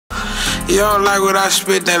You don't like what I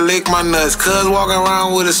spit, then lick my nuts. Cuz walking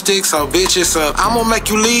around with a stick, so bitch it's up. I'ma make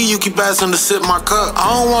you leave, you keep asking to sip my cup.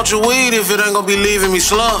 I don't want your weed if it ain't gonna be leaving me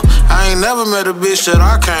slump. I ain't never met a bitch that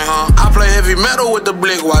I can't hump. I play heavy metal with the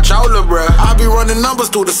blick, watch out, lil' bruh. I be running numbers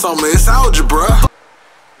through the summer, it's algebra.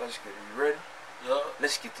 Let's get it, you ready? Yeah.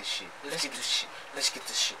 Let's get this shit. Let's get this shit. Let's get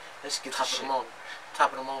this shit. Let's get Top this of shit. the moment.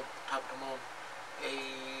 Top of the moment. Top of the moment.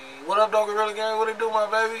 Hey, what up, Doggy Really Gang? What it do, my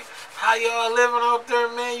baby? How y'all living out there,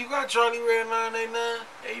 man? You got CharlieGramz 989?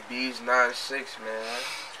 AB's 96, man.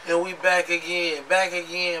 And we back again, back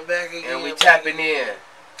again, back again. And we tapping in.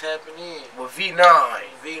 Tapping in. With V9.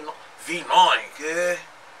 V9, yeah.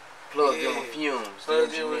 Plugged in with Fumez.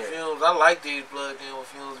 Plugged in with Fumez. I like these plugged in with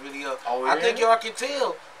Fumez videos. Oh, yeah? I think y'all can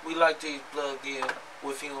tell we like these plugged in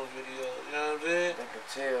with Fumez videos. You know what I'm saying? They can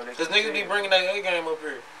tell. Because niggas be bringing that A game up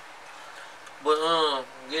here. But,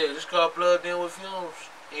 yeah, this called Plugged In with Fumez.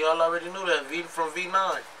 Y'all already knew that. From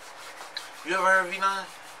V9. You ever heard of V9?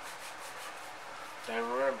 Can't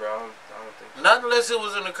remember. I don't think so. Not unless it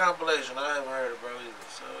was in the compilation. I haven't heard it, bro, either.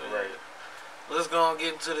 So, yeah. Right. Let's go and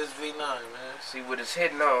get into this V9, man. See what it's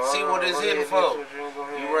hitting on. See what it's hitting for.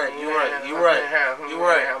 You right.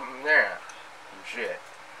 Yeah. Shit.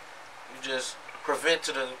 You just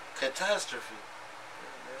prevented a catastrophe.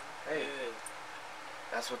 Hey. Yeah.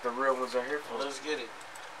 That's what the real ones are here for. Let's get it.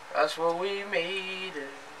 That's what we made it.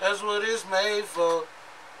 That's what it's made for. Alright,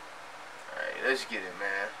 let's get it,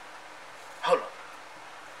 man. Hold on.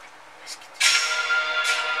 Let's get this.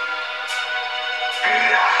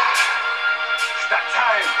 It's that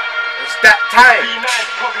time. It's that time. V9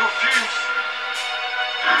 probably refuse.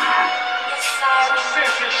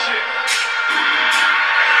 Sensei shit.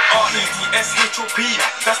 R-E-D-S-H-O-P.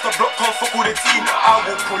 That's the block, can't fuck with the team. I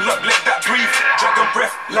will pull up, let that breathe. Dragon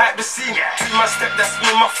breath, light the scene. Be my step, that's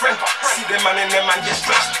me and my friend. See them man and them man get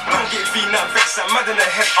stressed. Don't get V9 vexed, I'm mad in the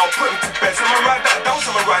head, I'll put him to bed. Someone ride that down,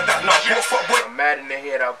 someone ride that now. Poor fuck boy. I'm mad in the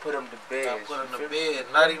head, I'll put him to bed. I'll put him to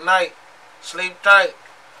bed. Nighty night. Sleep tight.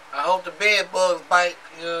 I hope the bed bugs bite.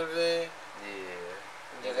 You know what I'm saying?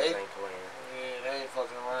 Yeah, they ain't playing. Yeah, they ain't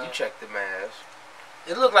fucking around. You check the mask.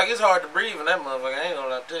 It look like it's hard to breathe in that motherfucker. I ain't gonna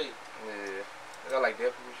lie to you. Yeah. They got like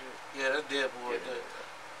Deadpool shit. Yeah, that's Deadpool right there.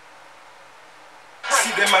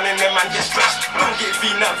 See them man and them man get stressed. Don't get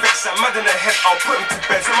V9 vexed, I'm mad in the head, I'll put him to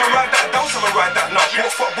bed. Someone ride that down, someone ride that now. Poor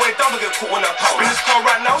fuck boy, down, get caught on that pound. In this car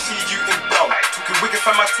right now, see you in brown. Talking wicked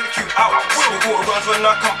fam, I take you out. See me water runs when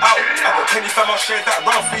I come out. I got penny fam, I'll share that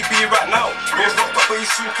round. 3B right now. Bro's locked up, but he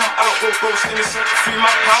soon come out. Bro's innocent, free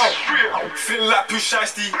my pound. Feeling like Pooh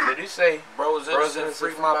Shiesty. Did he say Bro's innocent,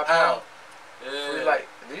 free my pal. Yeah. Like,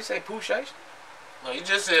 did he say Pooh Shiesty? No, he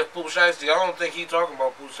just said Pooh Shiesty. I don't think he talking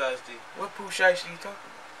about Pooh Shiesty. What Pooh Shiesty you talking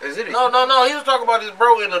about? Is it? No. He was talking about his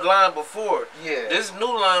bro in the line before. Yeah. This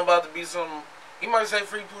new line about to be something. He might say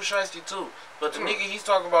free Pooh Shiesty too, but the nigga he's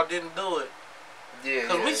talking about didn't do it. Yeah.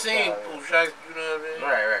 Cause we seen Pooh Shiesty. You know what I mean?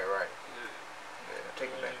 Right. Yeah. Take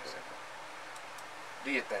it back a second.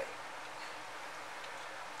 Do your thing.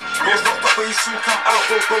 Bro's locked up, but he soon come out.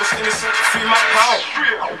 Bro's innocent, free my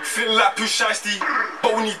pound. Feeling like Pooh Shiesty.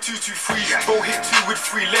 But we need 2 to 3. Bro hit 2 with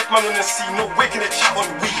 3. Left man on the scene, no waking a chat on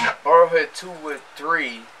weed. Bro hit 2 with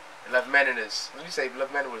 3. Left man in his. What did you say?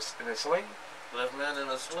 Left man was in a sling. Left man in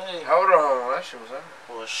a sling. Hold on, that shit was up.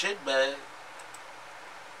 Or a shit bag.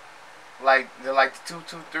 Like the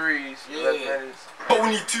 2-2-3s. Yeah. Left man is. But we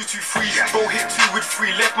need 2 to 3. Bro hit 2 with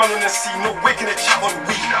 3. Left man on the scene, no waking a chat on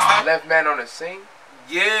weed. Left man on the scene.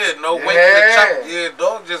 Yeah, no way to the chop. Yeah,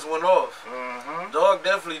 dog just went off. Dog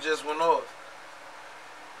definitely just went off.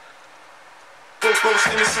 Bro's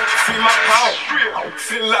innocent, free my pound.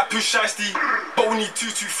 Feeling like Pooh Shiesty. But we need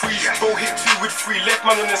 2 to 3. Bro hit 2 with 3. Left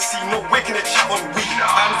man on the scene, no waking a chat on weed.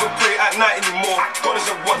 I don't play at night anymore. God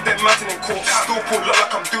doesn't want that mountain in court. Still pull up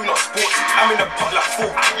like I'm doing not sports. I'm in the pot like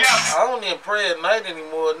 4. I don't even pray at night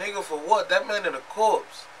anymore, nigga. For what? That man in a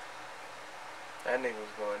corpse. That nigga was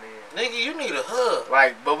going in. Nigga, you need a hug.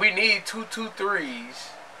 Like, but we need 2-2-3s.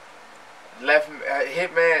 Left hit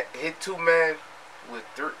man, hit 2 man with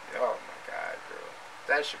 3. Oh my god, bro,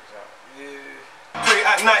 that shit was out. Yeah. Pray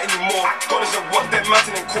at night anymore. God doesn't want that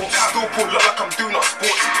mountain in court. Still pull up like I'm doing not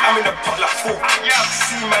sports. I'm in the pot like 4.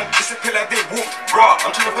 See man, it's a pill like they walk. Raw, I'm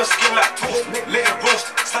trying to burn skin like toast. Let it roast,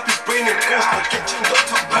 slap his brain in ghost. But get chained up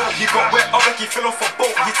to bone. He got wet up like he fell off a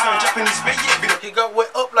boat. He turned Japanese, but yeah, he got wet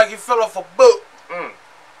up like he fell off a boat.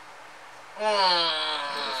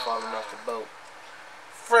 Just falling off the boat.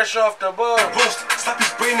 Fresh off the boat. Roast, slap his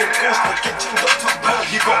brain in ghost. But get chained up to bone.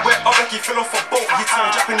 He got wet up like he fell off a boat. He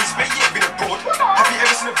turned Japanese, but yeah, been abroad. Have you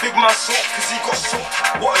ever seen a big man soak? Cause he got soaked.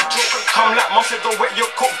 What a joke. Come like mom said, don't wet your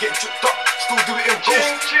coat. Get dripped up. still do it in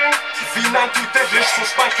ghost. V9 too devilish, so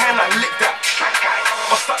spank can I lick that.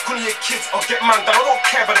 I'll start calling your kids, I'll get man down, I don't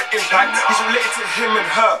care about the impact. He's related to him and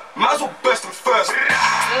her, might as well burst him first.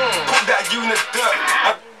 Put that you in the dirt.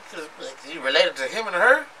 You related to him and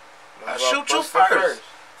her? I'll shoot you first.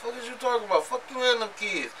 Fuck is you talking about? Fuck you and them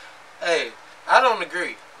kids. Hey, I don't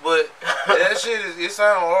agree, but that shit is, it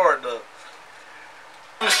sound hard though.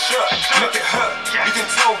 The shirt, make it hurt. You can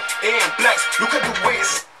tell it ain't blacks. Look at the way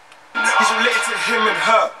it's. He's related to him and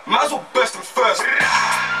her. Might as well burst him first.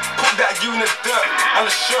 Put that you in the dirt. And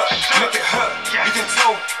the shirt, make it hurt. You can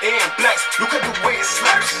tell it ain't blacks. Look at the way it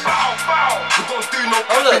slaps. We don't do no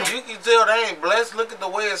Oh look, cutting. you can tell they ain't blessed. Look at the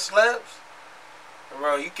way it slaps.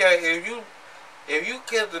 Bro, you can't, if you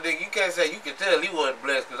killed the nigga, you can't say you can tell he wasn't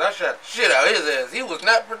blessed because I shot the shit out his ass. He was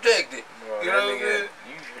not protected. Bro, you know what I'm saying?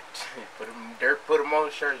 You put him in dirt, put him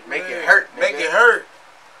on shirts, make it hurt, nigga. Make it hurt.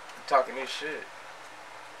 You talking this shit.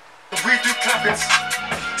 We do clappings.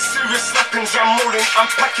 Serious slappings. I'm rolling, I'm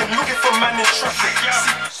packing. Looking for man in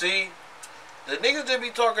traffic. See, the niggas that be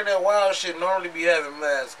talking that wild shit normally be having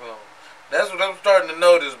masks on. That's what I'm starting to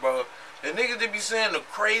notice, bro. The niggas that be saying the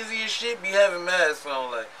craziest shit be having masks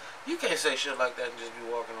on. Like, you can't say shit like that and just be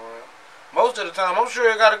walking around. Most of the time, I'm sure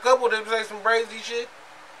I got a couple that say some crazy shit.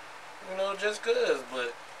 You know, just cuz.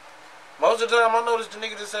 But most of the time, I notice the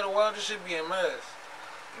niggas that say the wildest shit be in masks.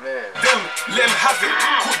 Man. Them, let him have it.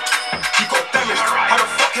 Good. He got damaged. How the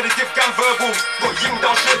fuck can they give gang verbal? Got ying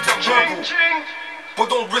down shit to verbal. But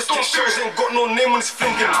don't risk it. Shows ain't got no name when it's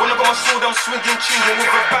flinging. When I got my sword, I'm swinging, chinging. With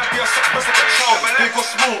a bad beer, I suck breast like a child. Big or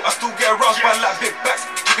small, I still get aroused by like big backs.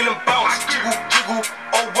 Jiggle and bounce. Jiggle, jiggle.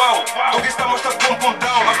 Oh wow. Don't get that much to pump on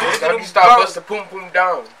down. I got Doggy style bust the pum pum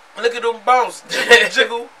down. Look at them bounce. Jiggle,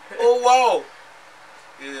 jiggle. Oh wow.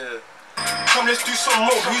 Yeah. Come, let's do some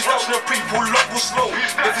more. Who's watching the pre-pull up or slow?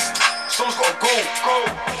 If it's someone's gotta go.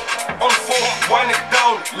 On phone, wind it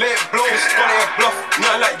down, let it blow. It's funny and bluff,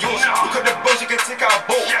 nothing like yours. Look at the bones you can take out a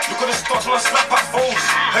boat. Look at the stars when I slap at foes.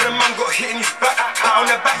 Heard a man got hit in his back, pat on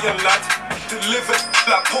their back, young lad. Delivered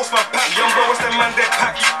like postman pack. Young bro, what's that man they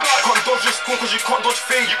pack? Can't dodge your score cause you can't dodge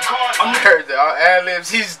fade. I'm Heard the ad-libs,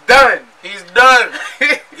 he's done. He's done.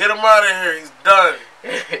 Get him out of here. He's done.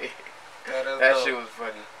 That shit was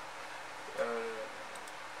funny.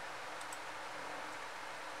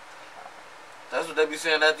 That's what they be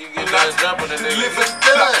saying after you get done jumping and they delivered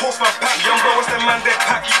like postman pack. Young bro, what's that man they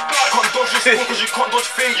pack? Can't dodge your score cause you can't dodge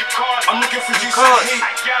fade. I'm looking for you, some hate.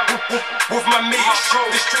 With my mates,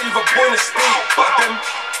 this straight with a boy in the state. But them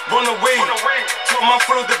run away. Tell man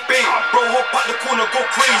follow the bait. Bro, hop out the corner, go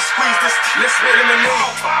crazy. Squeeze this, let's make lemonade.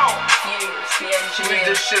 Squeeze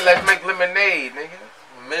this shit, let's make lemonade, nigga.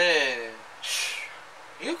 Man,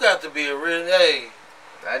 you got to be a real, hey.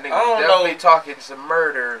 That nigga definitely talking some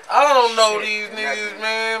murder. I don't know shit. these niggas,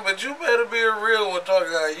 man, but you better be a real one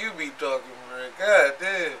talking how you be talking, man. God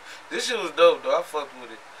damn. This shit was dope, though. I fucked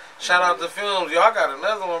with it. Shout out to Fumez. Y'all got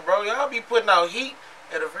another one, bro. Y'all be putting out heat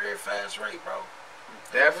at a very fast rate, bro.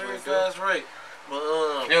 Definitely. Very fast rate. But,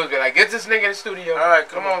 Fumez be like, get this nigga in the studio. Alright,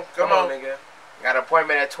 come on, nigga. Got an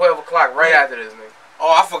appointment at 12 o'clock right after this, nigga.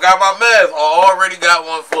 Oh, I forgot my mask. I already got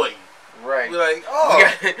one for you. Right. Be like, oh.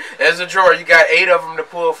 There's a drawer. You got 8 of them to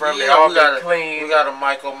pull from. Yeah, they all we got clean. We got a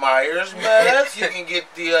Michael Myers mask. You can get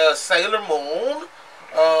the Sailor Moon.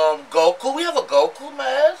 Goku. We have a Goku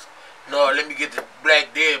mask. No, let me get the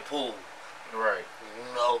Black Deadpool. Right.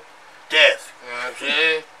 You know, death. You know what I'm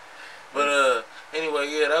saying? But anyway,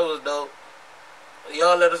 yeah, that was dope.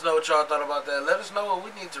 Y'all let us know what y'all thought about that. Let us know what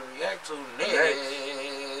we need to react to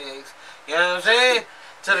next. You know what I'm saying?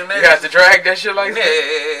 To the next. You got to drag that shit like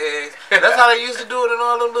that. That's how they used to do it in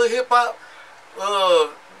all them little hip hop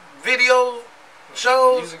video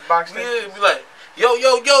shows. Music box thing. Yeah, be like, yo,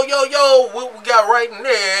 yo, yo, yo, yo, what we got right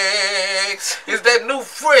next is that new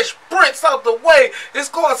Fresh Prince out the way. It's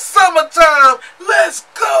called Summertime. Let's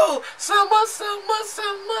go. Summer, summer,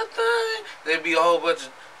 summertime. There'd be a whole bunch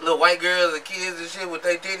of little white girls and kids and shit with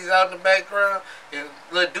their titties out in the background and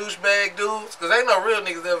little douchebag dudes. Because ain't no real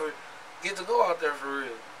niggas ever get to go out there for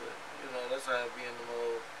real. But, you know, that's how it be in the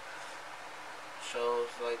old shows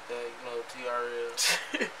like that, you know, TRL.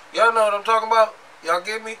 Y'all know what I'm talking about? Y'all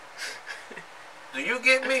get me? Do you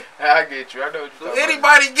get me? I get you. I know what you're talking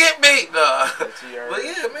Anybody get me? Nah. TRL. But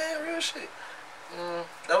yeah, man, real shit.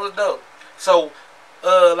 That was dope. So,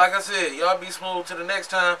 like I said, y'all be smooth till the next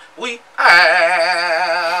time. We out.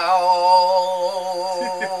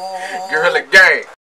 Guerrilla gang.